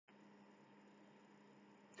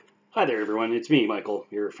Hi there, everyone. It's me, Michael,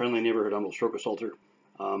 your friendly neighborhood humble stroke assaulter.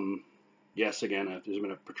 Um, yes, again, there's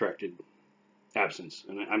been a protracted absence,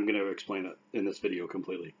 and I'm going to explain it in this video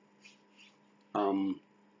completely. Um,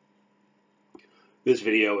 this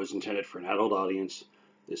video is intended for an adult audience.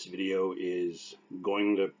 This video is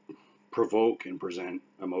going to provoke and present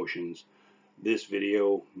emotions. This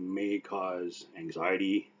video may cause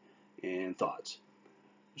anxiety and thoughts.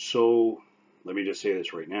 So let me just say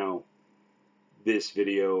this right now. This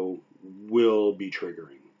video will be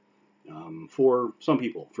triggering for some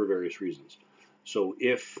people for various reasons. So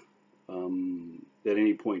if at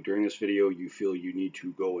any point during this video you feel you need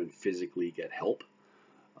to go and physically get help,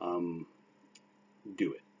 do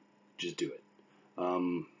it. Just do it.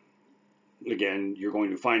 Again, you're going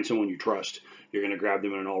to find someone you trust. You're going to grab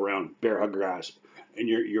them in an all-around bear hug grasp, and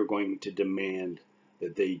you're going to demand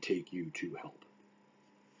that they take you to help.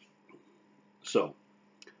 So,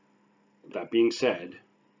 that being said,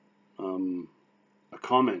 a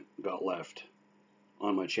comment got left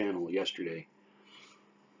on my channel yesterday,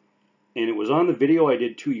 and it was on the video I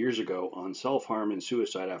did 2 years ago on self-harm and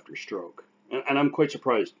suicide after stroke. And I'm quite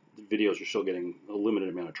surprised the videos are still getting a limited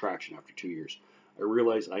amount of traction after 2 years. I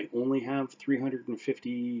realize I only have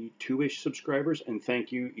 352-ish subscribers, and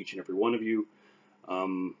thank you, each and every one of you.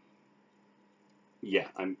 Yeah,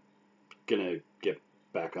 I'm gonna get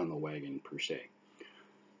back on the wagon, per se.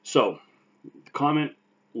 So, the comment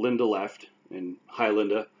Linda left, and hi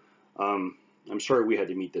Linda, I'm sorry we had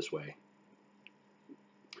to meet this way.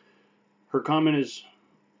 Her comment is,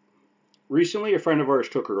 recently a friend of ours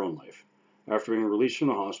took her own life after being released from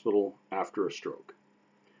the hospital after a stroke.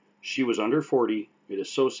 She was under 40. It is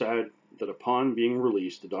so sad that upon being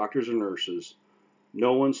released, the doctors and nurses,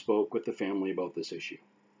 no one spoke with the family about this issue.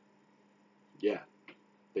 Yeah,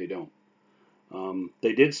 they don't.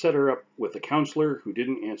 They did set her up with a counselor who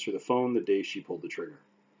didn't answer the phone the day she pulled the trigger.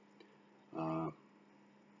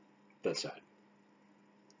 That's sad.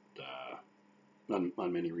 On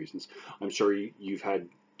many reasons. I'm sorry you've had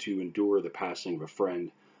to endure the passing of a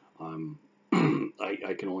friend.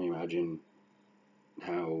 I can only imagine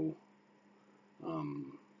how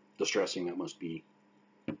distressing that must be.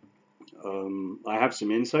 I have some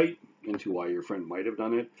insight into why your friend might have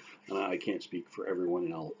done it, and I can't speak for everyone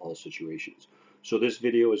in all situations. So this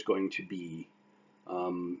video is going to be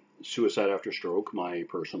suicide after stroke, my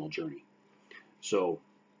personal journey. So,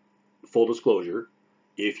 full disclosure,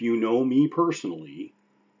 if you know me personally,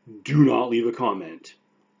 do not leave a comment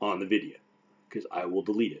on the video, because I will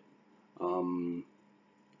delete it. Call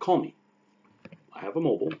me. I have a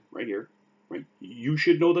mobile right here. Right? You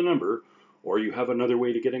should know the number, or you have another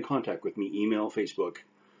way to get in contact with me, email, Facebook,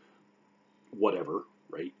 whatever,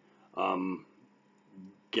 right?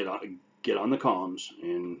 Get on the comms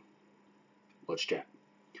and let's chat.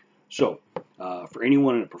 So, for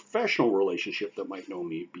anyone in a professional relationship that might know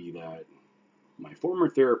me, be that my former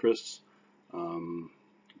therapists,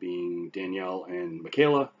 being Danielle and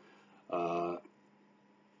Michaela,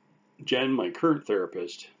 Jen, my current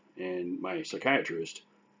therapist, and my psychiatrist,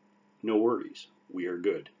 no worries. We are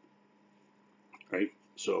good. Right?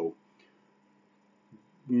 So,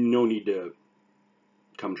 no need to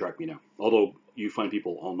come track me now. Although you find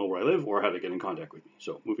people all know where I live or how to get in contact with me.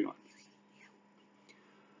 So, moving on.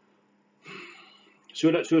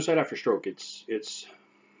 Suicide after stroke, it's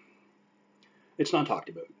not talked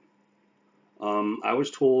about. I was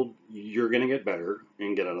told you're going to get better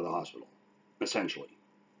and get out of the hospital, essentially.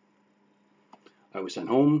 I was sent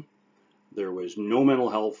home. There was no mental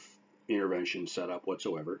health intervention set up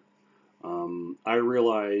whatsoever. I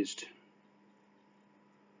realized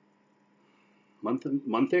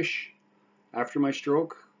month-ish after my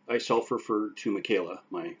stroke, I self-referred to Michaela,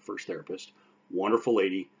 my first therapist. Wonderful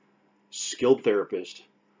lady, skilled therapist,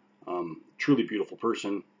 truly beautiful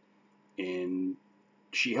person, and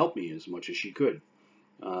she helped me as much as she could.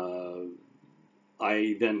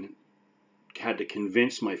 I then had to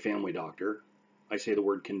convince my family doctor, I say the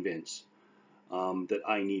word convince, that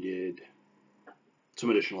I needed some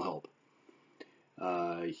additional help.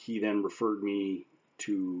 He then referred me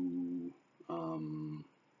to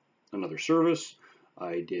another service.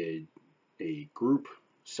 I did a group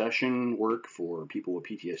session work for people with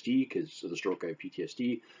PTSD, because of the stroke I have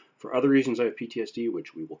PTSD. For other reasons I have PTSD,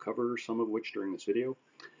 which we will cover some of which during this video.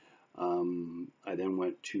 I then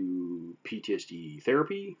went to PTSD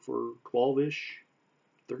therapy for 12-ish,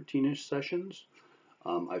 13-ish sessions.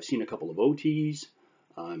 I've seen a couple of OTs.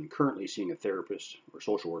 I'm currently seeing a therapist or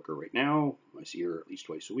social worker right now. I see her at least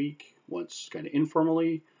twice a week, once kind of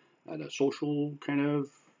informally at a social kind of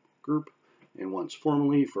group, and once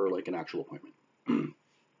formally for like an actual appointment.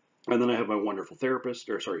 And then I have my wonderful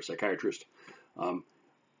psychiatrist,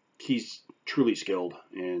 he's truly skilled,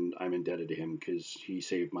 and I'm indebted to him because he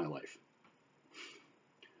saved my life.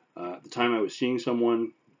 At the time I was seeing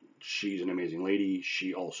someone, she's an amazing lady.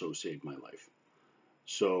 She also saved my life.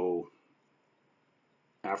 So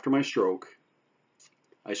after my stroke,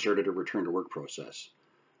 I started a return to work process,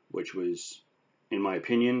 which was, in my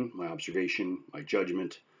opinion, my observation, my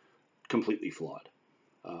judgment, completely flawed.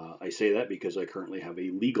 I say that because I currently have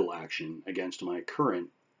a legal action against my current,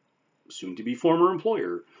 soon-to-be former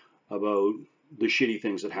employer about the shitty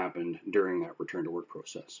things that happened during that return to work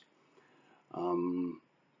process.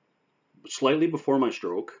 Slightly before my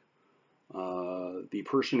stroke, the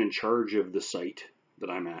person in charge of the site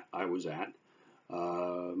that I was at,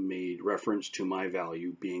 made reference to my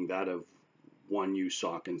value being that of 1 used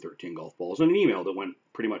sock and 13 golf balls in an email that went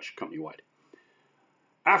pretty much company-wide.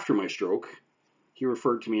 After my stroke, he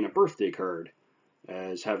referred to me in a birthday card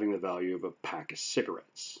as having the value of a pack of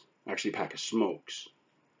cigarettes, actually a pack of smokes.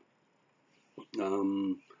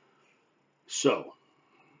 So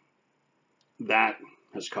that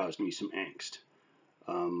has caused me some angst.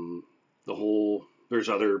 There's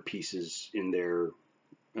other pieces in there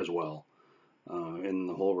as well, in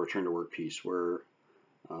the whole return to work piece where,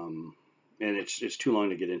 and it's too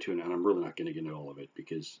long to get into, and I'm really not going to get into all of it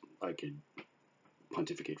because I could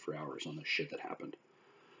pontificate for hours on the shit that happened.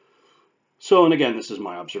 So, and again, this is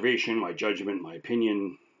my observation, my judgment, my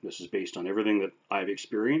opinion. This is based on everything that I've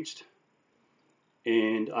experienced.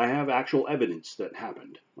 And I have actual evidence that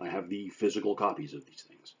happened. I have the physical copies of these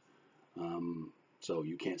things. So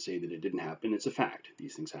you can't say that it didn't happen. It's a fact.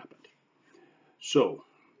 These things happened. So,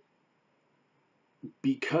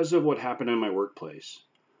 because of what happened in my workplace,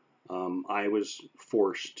 I was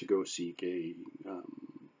forced to go seek a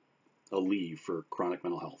leave for chronic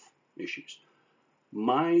mental health issues.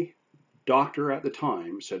 My doctor at the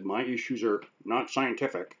time said my issues are not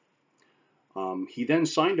scientific. He then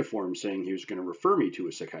signed a form saying he was going to refer me to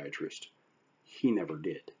a psychiatrist. He never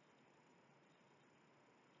did.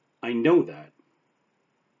 I know that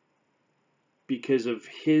because of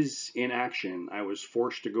his inaction, I was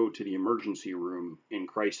forced to go to the emergency room in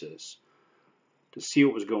crisis to see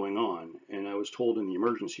what was going on, and I was told in the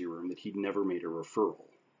emergency room that he'd never made a referral.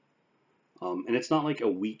 And it's not like a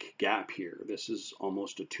week gap here. This is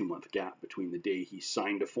almost a 2-month gap between the day he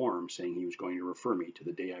signed a form saying he was going to refer me to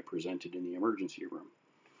the day I presented in the emergency room.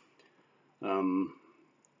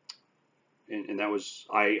 And that was,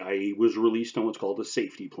 I was released on what's called a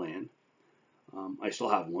safety plan. I still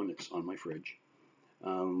have one. It's on my fridge.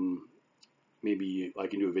 Maybe I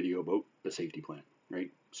can do a video about the safety plan, right?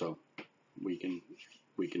 So we can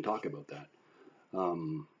talk about that.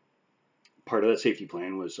 Part of that safety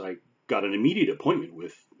plan was I got an immediate appointment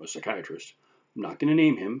with a psychiatrist. I'm not going to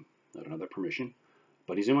name him. I don't have that permission,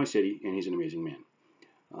 but he's in my city and he's an amazing man.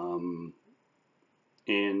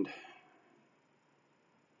 And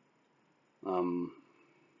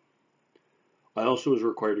I also was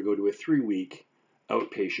required to go to a 3-week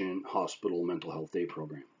outpatient hospital mental health day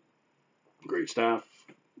program. Great staff.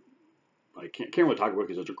 I can't really talk about it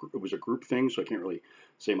because it was a group thing, so I can't really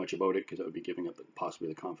say much about it because that would be giving up possibly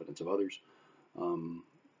the confidence of others.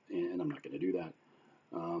 And I'm not going to do that.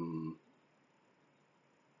 And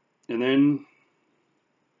then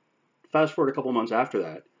fast forward a couple months after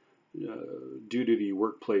that, due to the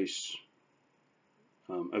workplace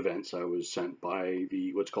events, I was sent by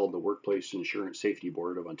what's called the Workplace Insurance Safety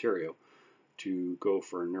Board of Ontario to go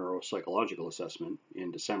for a neuropsychological assessment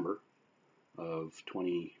in December of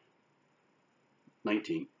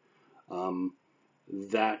 2019.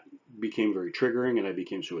 That became very triggering, and I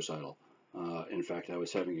became suicidal. In fact, I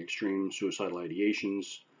was having extreme suicidal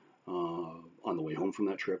ideations on the way home from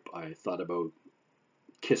that trip. I thought about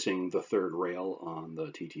kissing the third rail on the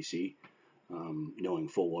TTC, knowing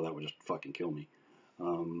full well that would just fucking kill me.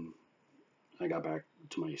 I got back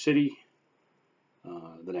to my city.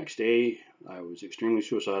 The next day, I was extremely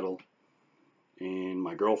suicidal, and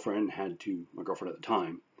my girlfriend at the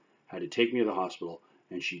time, had to take me to the hospital,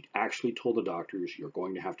 and she actually told the doctors, "You're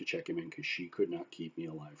going to have to check him in," because she could not keep me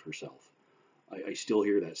alive herself. I still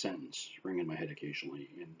hear that sentence ring in my head occasionally,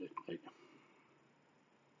 and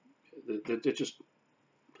it just,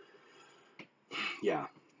 yeah.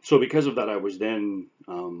 So because of that, I was then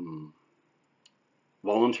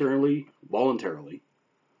voluntarily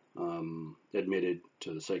admitted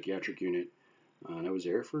to the psychiatric unit, and I was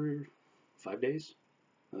there for 5 days.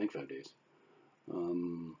 I think 5 days.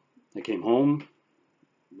 I came home.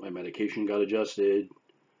 My medication got adjusted.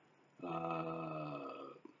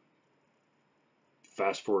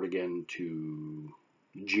 Fast forward again to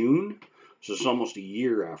June, so it's almost a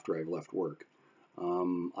year after I've left work.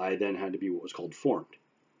 I then had to be what was called formed.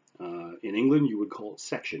 In England, you would call it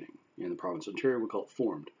sectioning. In the province of Ontario, we call it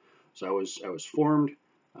formed. So I was formed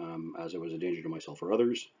as I was a danger to myself or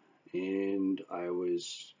others, and I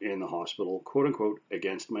was in the hospital, quote unquote,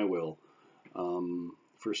 against my will,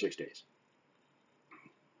 for 6 days.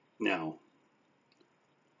 Now,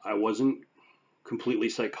 I wasn't completely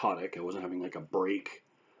psychotic. I wasn't having like a break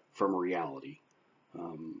from reality.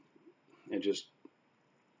 And just,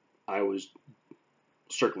 I was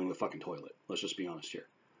circling the fucking toilet. Let's just be honest here.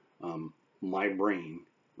 My brain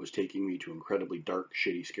was taking me to incredibly dark,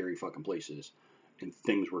 shitty, scary fucking places, and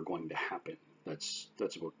things were going to happen. That's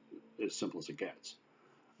about as simple as it gets.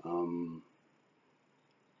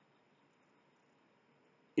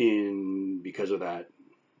 Because of that,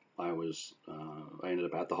 I ended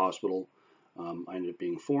up at the hospital. I ended up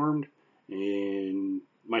being formed, and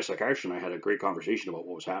my psychiatrist and I had a great conversation about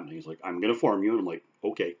what was happening. He's like, "I'm going to form you," and I'm like,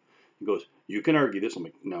 "Okay." He goes, "You can argue this." I'm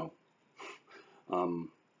like, "No."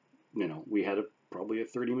 We had probably a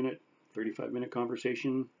 35-minute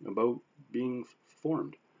conversation about being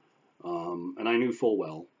formed, and I knew full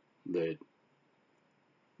well that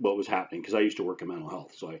what was happening, because I used to work in mental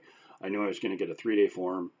health, so I knew I was going to get a 3-day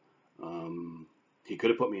form. He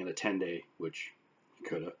could have put me in a 10-day, which he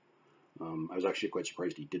could have. I was actually quite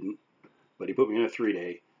surprised he didn't, but he put me in a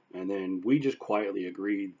 3-day, and then we just quietly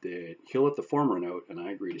agreed that he'll let the form run out, and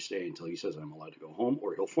I agree to stay until he says I'm allowed to go home,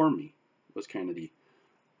 or he'll form me. It was kind of the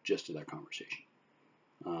gist of that conversation.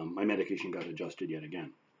 My medication got adjusted yet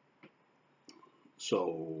again.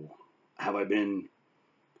 So, have I been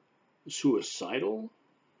suicidal?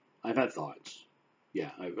 I've had thoughts.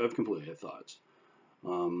 Yeah, I've completely had thoughts.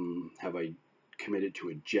 Have I committed to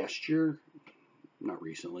a gesture? Not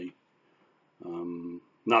recently.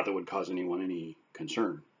 Not that would cause anyone any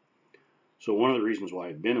concern. So one of the reasons why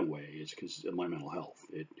I've been away is because of my mental health.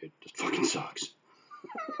 It just fucking sucks.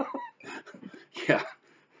 Yeah,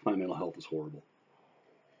 my mental health is horrible.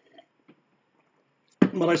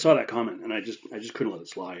 But I saw that comment, and I just couldn't let it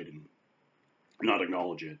slide and not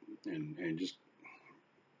acknowledge it, and just,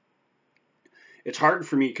 it's hard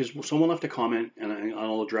for me because someone left a comment, and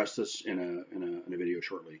I'll address this in a video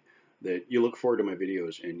shortly, that you look forward to my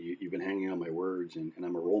videos and you've been hanging on my words, and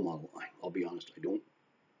I'm a role model. I'll be honest, I don't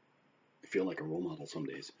feel like a role model some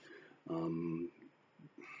days,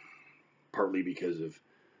 partly because of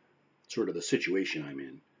sort of the situation I'm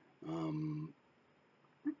in,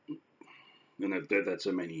 and that's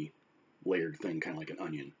a many layered thing, kind of like an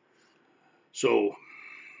onion. So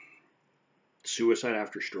suicide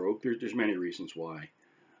after stroke, there's many reasons why.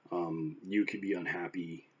 You could be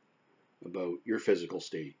unhappy about your physical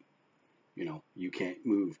state. You can't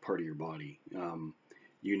move part of your body.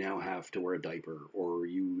 You now have to wear a diaper, or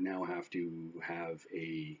you now have to have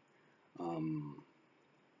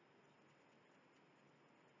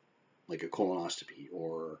like a colonoscopy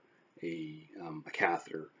or a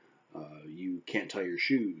catheter. You can't tie your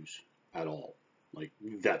shoes at all. Like,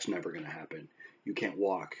 that's never going to happen. You can't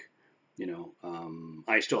walk.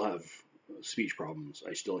 I still have speech problems.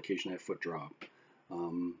 I still occasionally have foot drop.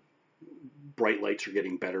 Bright lights are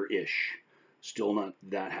getting better-ish. Still not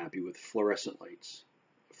that happy with fluorescent lights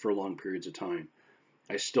for long periods of time.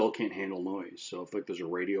 I still can't handle noise. So if there's a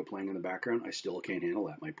radio playing in the background, I still can't handle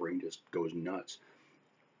that. My brain just goes nuts.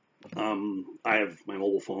 I have my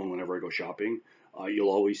mobile phone whenever I go shopping. You'll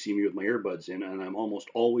always see me with my earbuds in, and I'm almost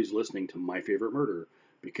always listening to My Favorite Murder,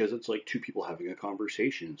 because it's like two people having a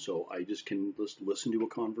conversation. So I just can just listen to a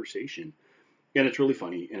conversation. And it's really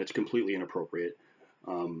funny, and it's completely inappropriate.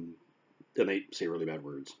 And they say really bad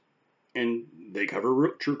words. And they cover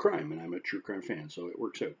true crime, and I'm a true crime fan, so it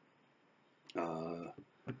works out.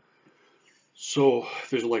 So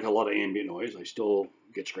there's like a lot of ambient noise. I still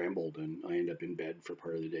get scrambled, and I end up in bed for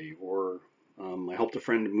part of the day. Or I helped a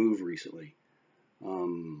friend move recently.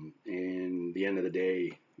 And the end of the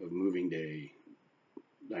day, of moving day,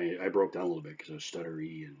 I broke down a little bit because I was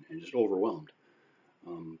stuttery and just overwhelmed.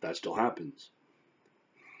 That still happens.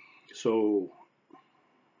 So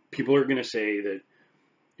people are going to say that,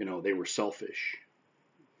 they were selfish.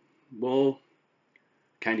 Well,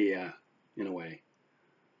 kind of, yeah, in a way.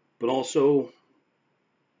 But also,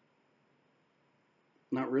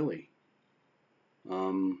 not really.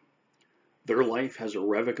 Their life has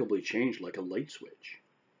irrevocably changed like a light switch,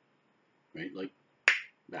 right? Like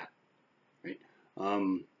that, right?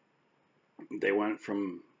 They went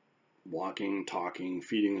from walking, talking,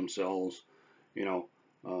 feeding themselves,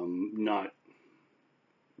 not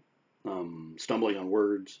stumbling on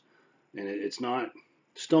words. And it's not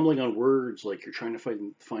stumbling on words like you're trying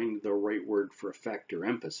to find the right word for effect or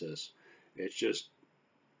emphasis. It's just,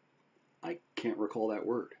 I can't recall that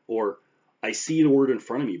word. Or I see the word in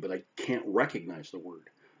front of me, but I can't recognize the word.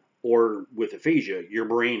 Or with aphasia, your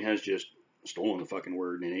brain has just stolen the fucking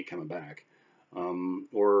word and it ain't coming back.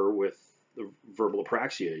 Or with the verbal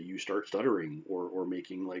apraxia, you start stuttering or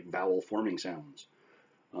making like vowel forming sounds.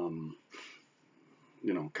 Um,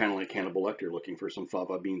 kind of like Hannibal Lecter looking for some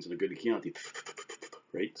fava beans and a good Chianti,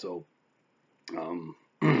 right? So, um,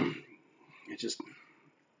 it's just,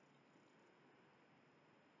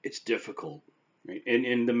 it's difficult, right?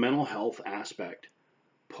 And the mental health aspect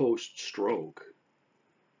post stroke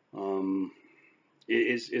um,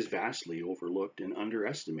 is vastly overlooked and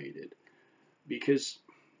underestimated because,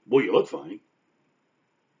 well, you look fine.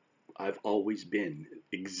 I've always been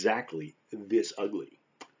exactly this ugly.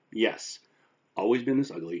 Yes, always been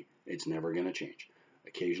this ugly. It's never going to change.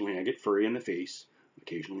 Occasionally I get furry in the face.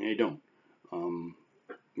 Occasionally I don't. Um,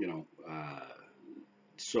 you know,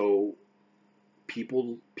 so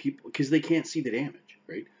people, because they can't see the damage,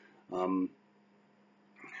 right? Um,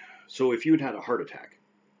 so if you had a heart attack,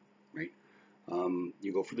 right,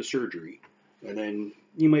 you go for the surgery, and then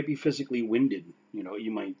you might be physically winded.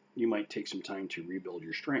 You might take some time to rebuild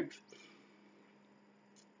your strength.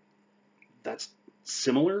 That's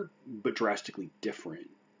similar but drastically different.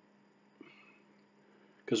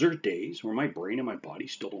 Because there's days where my brain and my body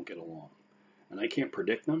still don't get along. And I can't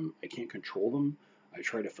predict them. I can't control them. I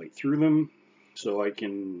try to fight through them so I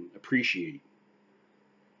can appreciate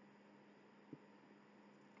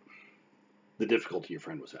the difficulty your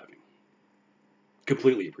friend was having.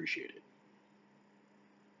 Completely appreciate it.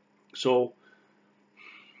 So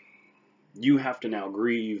you have to now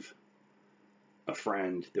grieve a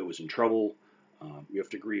friend that was in trouble. You have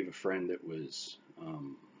to grieve a friend that was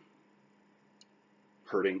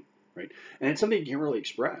hurting, right? And it's something you can't really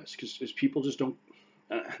express because people just don't.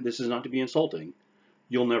 This is not to be insulting.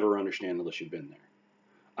 You'll never understand unless you've been there.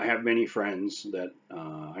 I have many friends that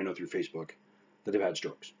I know through Facebook that have had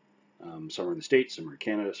strokes. Some are in the States, some are in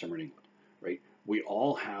Canada, some are in England, right? We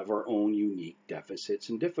all have our own unique deficits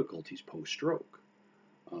and difficulties post-stroke.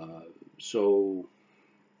 Uh, so,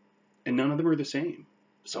 and none of them are the same.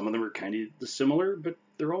 Some of them are kind of similar, but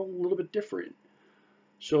they're all a little bit different.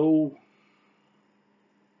 So,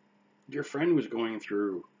 your friend was going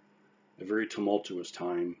through a very tumultuous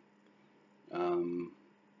time. Um,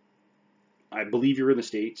 I believe you're in the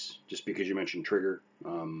States just because you mentioned trigger,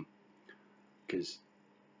 because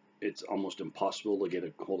it's almost impossible to get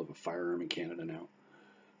a hold of a firearm in Canada now.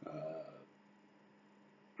 Uh,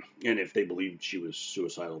 and if they believed she was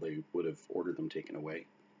suicidal, they would have ordered them taken away.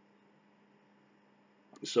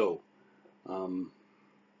 So um,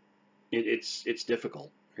 it's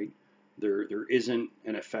difficult, right? There isn't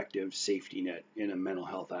an effective safety net in a mental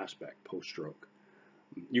health aspect post stroke.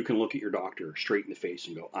 You can look at your doctor straight in the face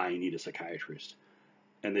and go, "I need a psychiatrist,"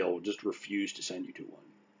 and they'll just refuse to send you to one.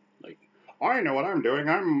 Like, I know what I'm doing.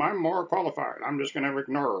 I'm more qualified. I'm just going to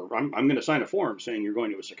ignore. I'm going to sign a form saying you're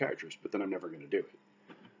going to a psychiatrist, but then I'm never going to do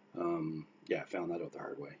it. Yeah, I found that out the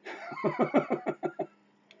hard way.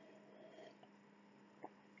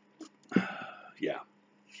 Yeah,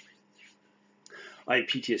 I have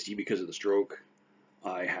PTSD because of the stroke.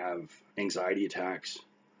 I have anxiety attacks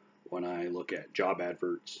when I look at job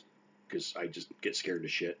adverts because I just get scared to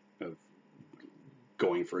shit of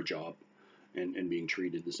going for a job and being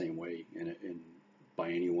treated the same way and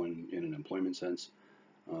by anyone in an employment sense.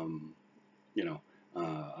 Um,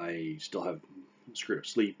 I still have screwed up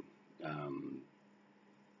sleep. Um,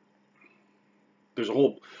 there's a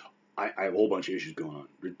whole, I have a whole bunch of issues going on.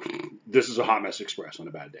 This is a hot mess express on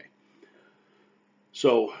a bad day.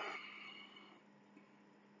 So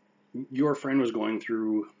your friend was going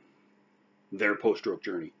through their post-stroke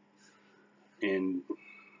journey, and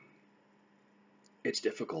it's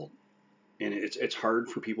difficult, and it's hard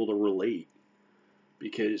for people to relate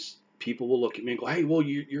because people will look at me and go, "Hey, well,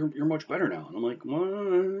 you're much better now," and I'm like,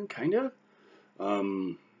 "Well, kinda."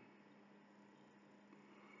 Um,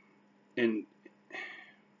 and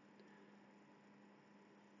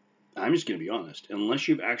I'm just gonna be honest. Unless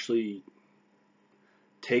you've actually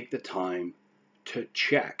take the time to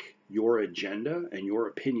check your agenda and your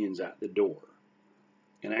opinions at the door,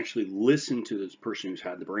 and actually listen to this person who's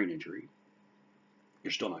had the brain injury,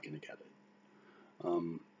 you're still not going to get it.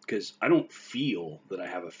 Because I don't feel that I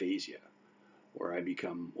have aphasia where I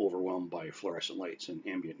become overwhelmed by fluorescent lights and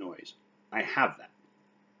ambient noise. I have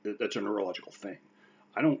that. That's a neurological thing.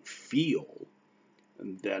 I don't feel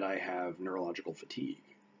that I have neurological fatigue.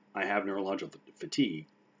 I have neurological fatigue.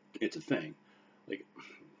 It's a thing. Like,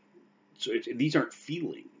 so these aren't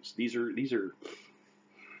feelings. These are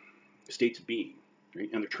states of being, right?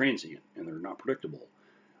 And they're transient and they're not predictable.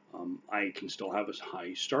 I can still have a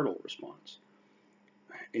high startle response.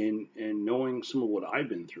 And knowing some of what I've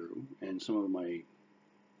been through and some of my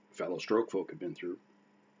fellow stroke folk have been through.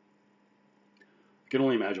 I can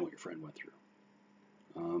only imagine what your friend went through.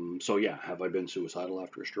 So yeah, have I been suicidal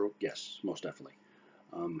after a stroke? Yes, most definitely.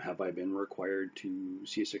 Have I been required to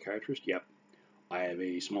see a psychiatrist? Yep. I have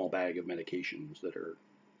a small bag of medications that are,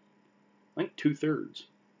 I think, 2/3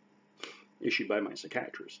 issued by my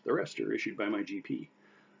psychiatrist. The rest are issued by my GP.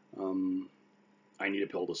 I need a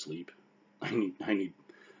pill to sleep. I need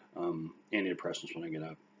antidepressants when I get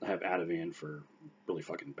up. I have Ativan for really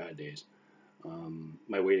fucking bad days.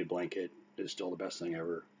 My weighted blanket is still the best thing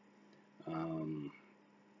ever. And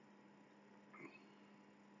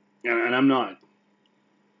I'm not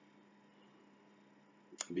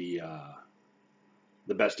the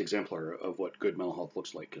best exemplar of what good mental health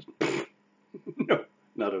looks like, because no,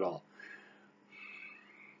 not at all.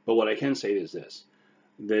 But what I can say is this,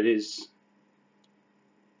 that is,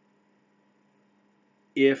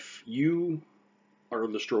 if you are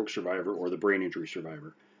the stroke survivor or the brain injury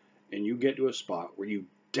survivor, and you get to a spot where you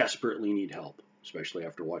desperately need help, especially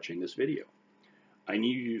after watching this video, I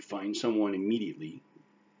need you to find someone immediately,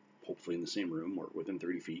 hopefully in the same room or within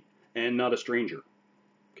 30 feet, and not a stranger,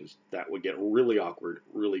 because that would get really awkward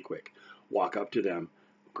really quick. Walk up to them,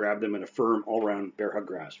 grab them in a firm all-around bear hug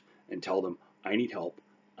grasp, and tell them, I need help.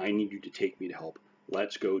 I need you to take me to help.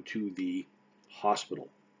 Let's go to the hospital,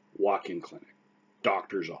 walk-in clinic,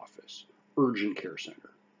 doctor's office, urgent care center,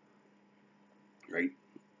 right?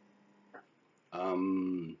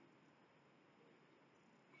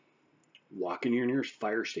 Walk in your nearest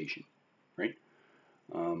fire station, right?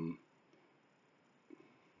 You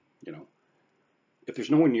know, if there's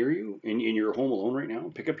no one near you and you're home alone right now,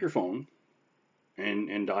 pick up your phone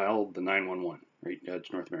and dial the 911, right?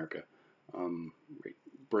 It's North America, right?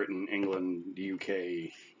 Britain, England, the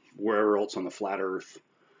UK, wherever else on the flat earth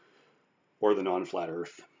or the non-flat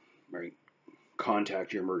earth, right?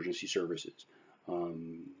 Contact your emergency services.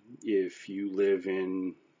 If you live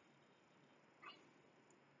in,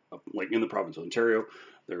 like in the province of Ontario,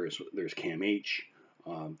 there's CAMH.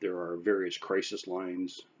 There are various crisis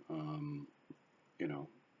lines. You know,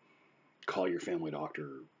 call your family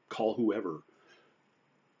doctor, call whoever,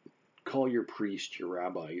 call your priest, your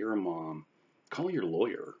rabbi, your mom, call your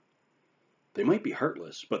lawyer. They might be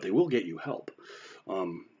heartless, but they will get you help.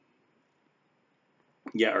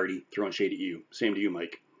 Yeah, Artie, throwing shade at you. Same to you,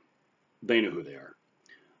 Mike. They know who they are.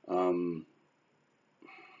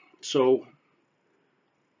 So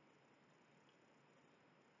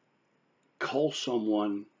call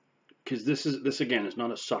someone, because this again is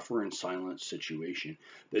not a suffer in silence situation.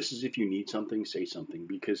 This is if you need something, say something,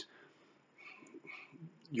 because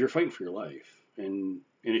you're fighting for your life, and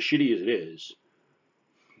as shitty as it is,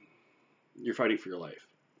 you're fighting for your life,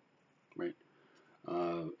 right?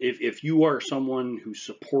 If you are someone who's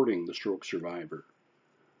supporting the stroke survivor,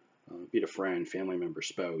 be it a friend, family member,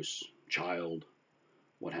 spouse, child,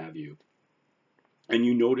 what have you, and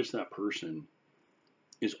you notice that person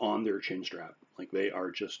is on their chin strap, like they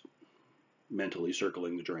are just mentally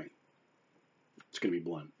circling the drain, it's going to be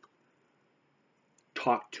blunt.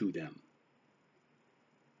 Talk to them.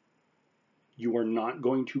 You are not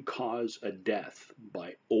going to cause a death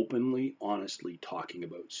by openly, honestly talking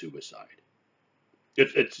about suicide.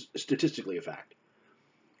 It's statistically a fact,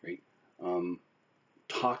 right?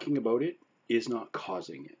 Talking about it is not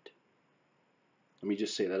causing it. Let me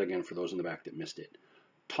just say that again for those in the back that missed it.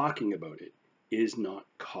 Talking about it is not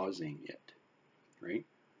causing it, right?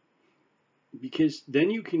 Because then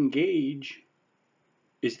you can gauge,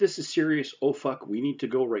 is this a serious, oh fuck, we need to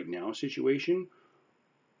go right now situation?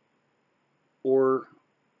 Or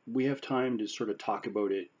we have time to sort of talk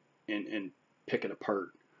about it and pick it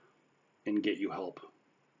apart and get you help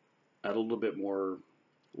at a little bit more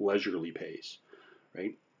leisurely pace,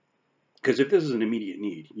 right? Because if this is an immediate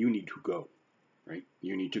need, you need to go, right?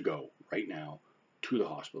 You need to go right now to the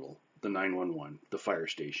hospital, the 911, the fire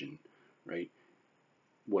station, right?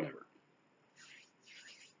 Whatever.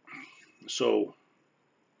 So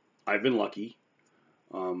I've been lucky.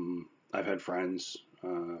 I've had friends,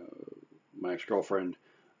 my ex-girlfriend,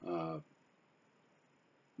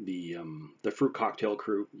 the fruit cocktail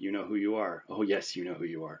crew, you know who you are. Oh yes, you know who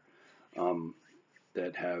you are.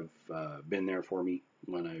 That have been there for me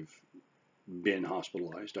when I've been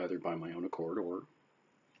hospitalized, either by my own accord or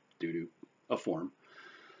due to a form.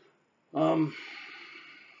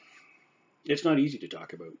 It's not easy to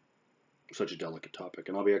talk about such a delicate topic,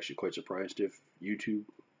 and I'll be actually quite surprised if YouTube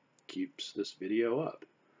keeps this video up.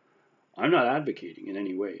 I'm not advocating in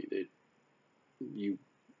any way that you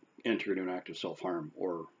enter into an act of self-harm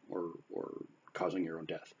or causing your own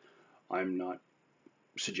death. I'm not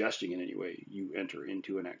suggesting in any way you enter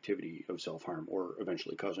into an activity of self-harm or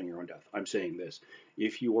eventually causing your own death. I'm saying this: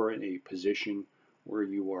 if you are in a position where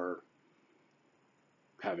you are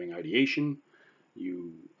having ideation,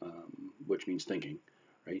 which means thinking,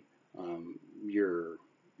 right? You're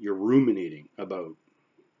ruminating about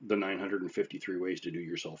the 953 ways to do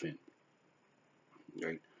yourself in,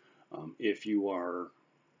 right? If you are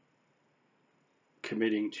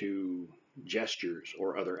committing to gestures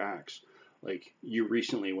or other acts, like you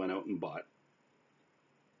recently went out and bought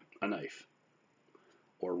a knife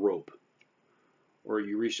or rope, or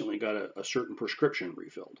you recently got a certain prescription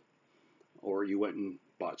refilled, or you went and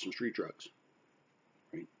bought some street drugs,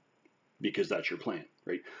 right? Because that's your plan,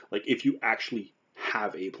 right? Like if you actually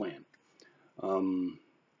have a plan,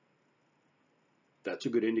 that's a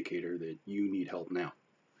good indicator that you need help now.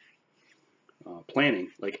 Planning,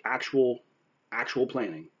 like actual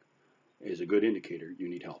planning, is a good indicator you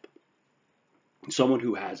need help. Someone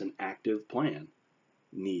who has an active plan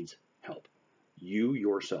needs help. You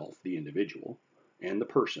yourself, the individual, and the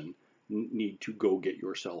person need to go get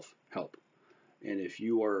yourself help. And if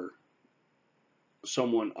you are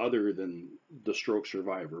someone other than the stroke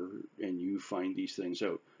survivor and you find these things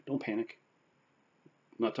out, don't panic.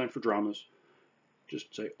 Not time for dramas.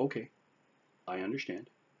 Just say, okay, I understand.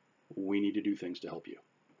 We need to do things to help you,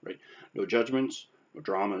 right? No judgments, no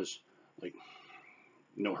dramas, like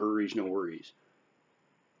no hurries, no worries.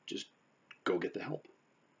 Just go get the help.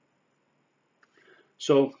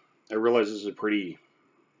 So I realize this is a pretty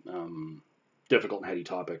difficult and heady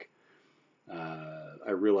topic.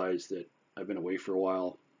 I realize that I've been away for a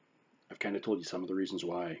while. I've kind of told you some of the reasons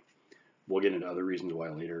why. We'll get into other reasons why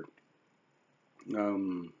later.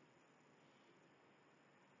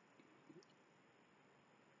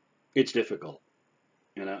 It's difficult,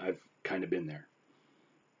 and I've kind of been there.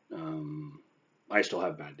 I still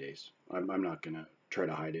have bad days. I'm not going to try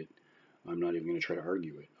to hide it. I'm not even going to try to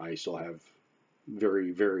argue it. I still have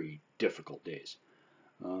very, very difficult days.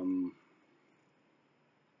 I'm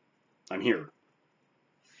here.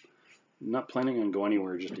 I'm not planning on going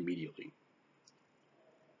anywhere just immediately.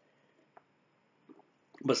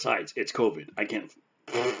 Besides, it's COVID. I can't.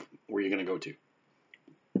 Where are you going to go to?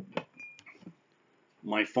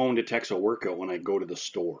 My phone detects a workout when I go to the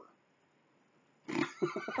store.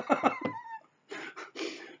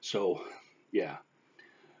 So, yeah.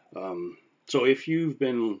 So if you've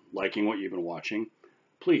been liking what you've been watching,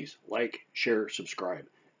 please like, share, subscribe.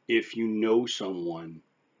 If you know someone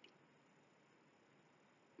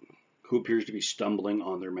who appears to be stumbling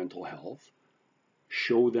on their mental health,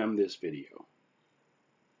 show them this video.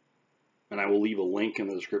 And I will leave a link in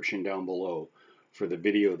the description down below for the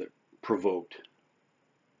video that provoked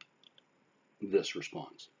this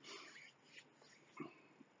response.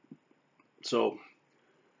 So,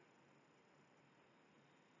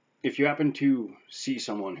 if you happen to see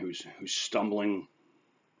someone who's stumbling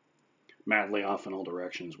madly off in all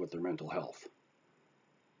directions with their mental health,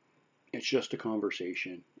 it's just a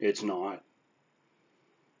conversation. It's not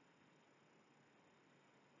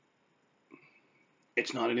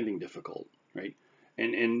anything difficult, right?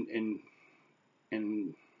 And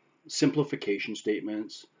simplification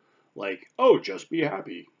statements like, oh, just be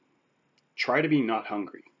happy. Try to be not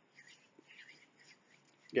hungry.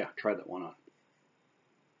 Yeah, try that one on.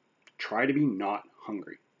 Try to be not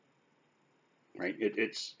hungry. Right?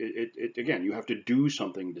 It again, you have to do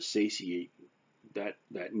something to satiate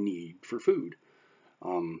that need for food.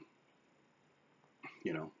 You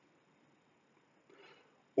know,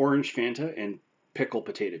 orange Fanta and pickle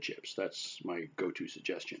potato chips. That's my go-to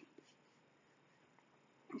suggestion.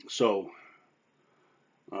 So,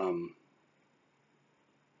 I'm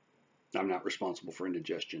not responsible for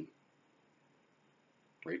indigestion,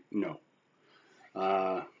 right? No.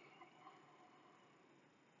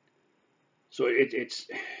 So it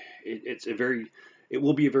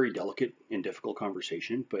will be a very delicate and difficult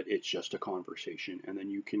conversation, but it's just a conversation, and then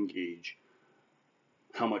you can gauge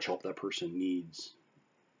how much help that person needs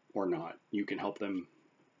or not. You can help them,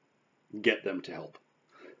 get them to help.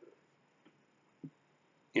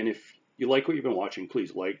 And if you like what you've been watching,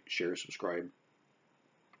 please like, share, subscribe.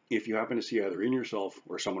 If you happen to see either in yourself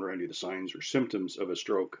or someone around you the signs or symptoms of a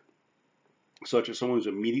stroke, such as someone who's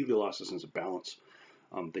immediately lost a sense of balance,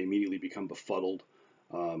 they immediately become befuddled,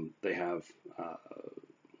 they have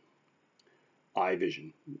eye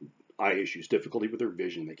issues, difficulty with their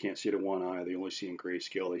vision, they can't see it in one eye, they only see in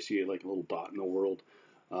grayscale, they see it like a little dot in the world.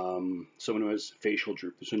 Someone who has facial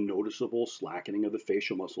droop, there's a noticeable slackening of the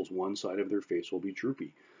facial muscles, one side of their face will be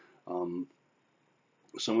droopy.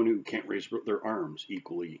 Someone who can't raise their arms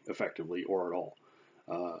equally effectively or at all.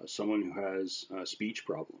 Someone who has speech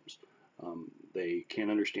problems. They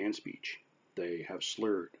can't understand speech. They have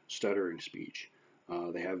slurred, stuttering speech.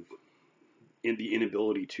 They have the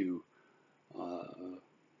inability to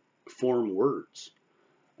form words.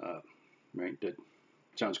 Right? That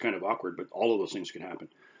sounds kind of awkward, but all of those things can happen.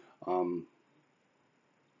 Um,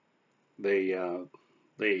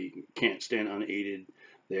 they can't stand unaided.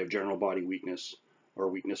 They have general body weakness or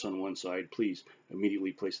weakness on one side. Please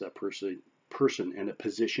immediately place that person in a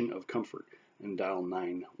position of comfort and dial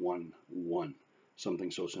 911.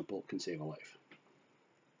 Something so simple can save a life.